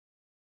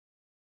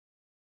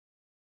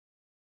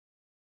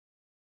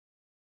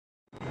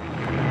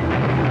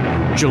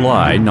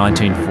July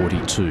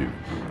 1942.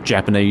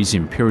 Japanese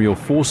imperial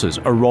forces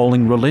are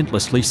rolling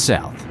relentlessly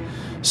south.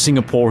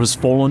 Singapore has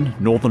fallen,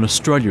 Northern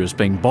Australia is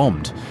being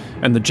bombed,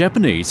 and the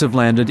Japanese have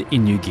landed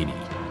in New Guinea.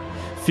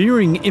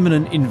 Fearing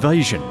imminent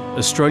invasion,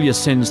 Australia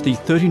sends the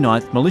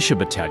 39th Militia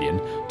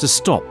Battalion to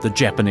stop the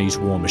Japanese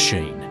war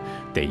machine.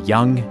 They're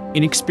young,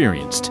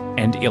 inexperienced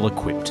and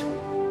ill-equipped.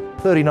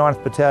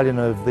 39th Battalion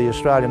of the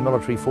Australian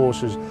Military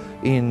Forces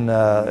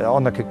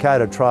on the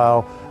Kokoda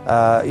Trail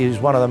is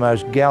one of the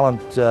most gallant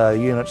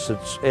units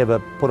that's ever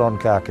put on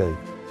khaki.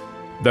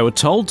 They were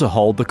told to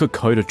hold the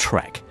Kokoda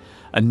Track,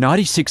 a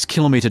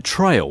 96-kilometre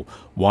trail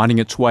winding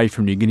its way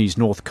from New Guinea's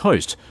north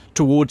coast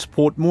towards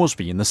Port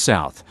Moresby in the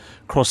south,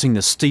 crossing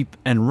the steep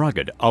and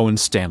rugged Owen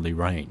Stanley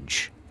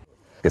Range.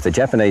 If the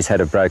Japanese had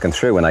have broken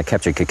through when they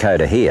captured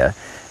Kokoda here,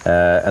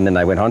 and then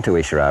they went on to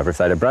Ishiava, if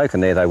they'd have broken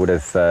there, they would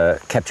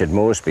have captured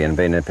Moresby and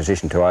been in a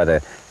position to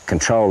either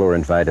control or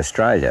invade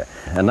Australia.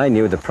 And they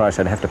knew the price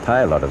they'd have to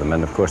pay a lot of them,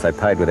 and of course they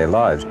paid with their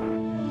lives.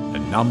 A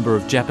number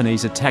of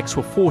Japanese attacks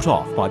were fought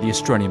off by the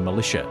Australian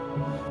militia,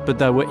 but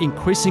they were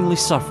increasingly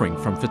suffering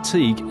from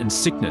fatigue and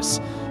sickness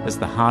as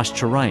the harsh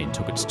terrain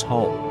took its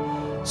toll.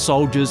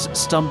 Soldiers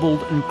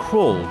stumbled and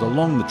crawled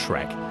along the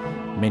track.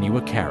 Many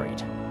were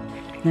carried.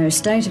 In a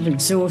state of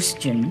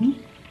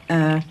exhaustion.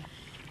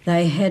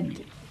 They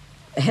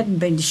hadn't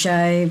been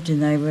shaved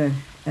and they were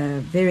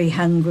very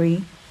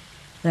hungry.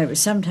 They were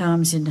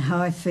sometimes in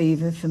high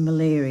fever for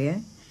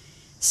malaria.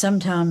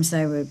 Sometimes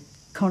they were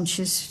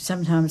conscious,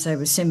 sometimes they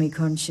were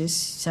semi-conscious,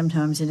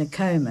 sometimes in a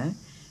coma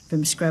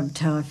from scrub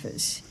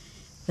typhus.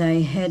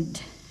 They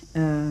had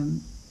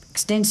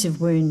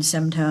extensive wounds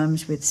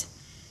sometimes with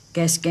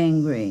gas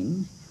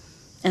gangrene,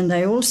 and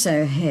they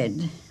also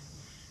had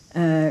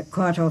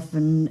quite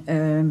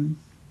often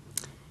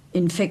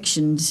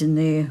infections in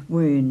their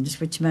wounds,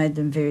 which made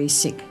them very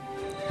sick.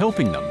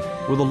 Helping them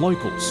were the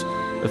locals,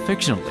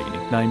 affectionately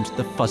nicknamed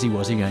the Fuzzy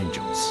Wuzzy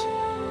Angels.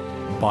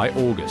 By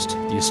August,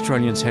 the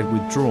Australians had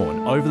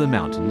withdrawn over the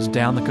mountains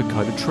down the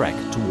Kokoda Track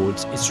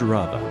towards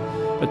Ishiava,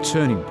 a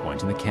turning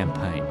point in the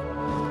campaign.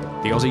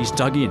 The Aussies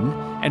dug in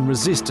and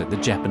resisted the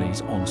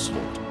Japanese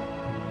onslaught.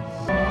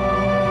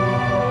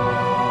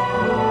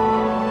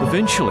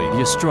 Eventually,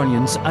 the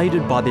Australians,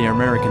 aided by their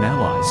American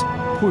allies,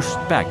 pushed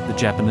back the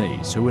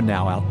Japanese, who were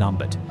now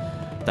outnumbered.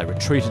 They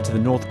retreated to the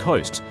north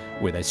coast,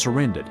 where they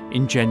surrendered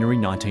in January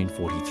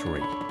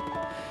 1943.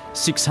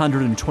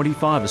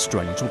 625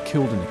 Australians were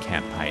killed in the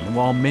campaign,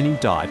 while many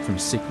died from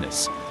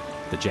sickness.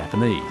 The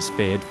Japanese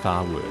fared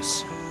far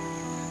worse.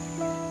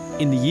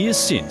 In the years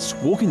since,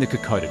 walking the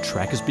Kokoda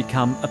Track has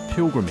become a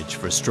pilgrimage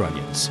for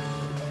Australians.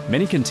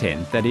 Many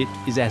contend that it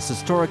is as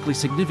historically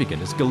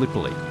significant as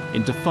Gallipoli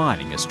in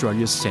defining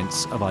Australia's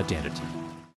sense of identity.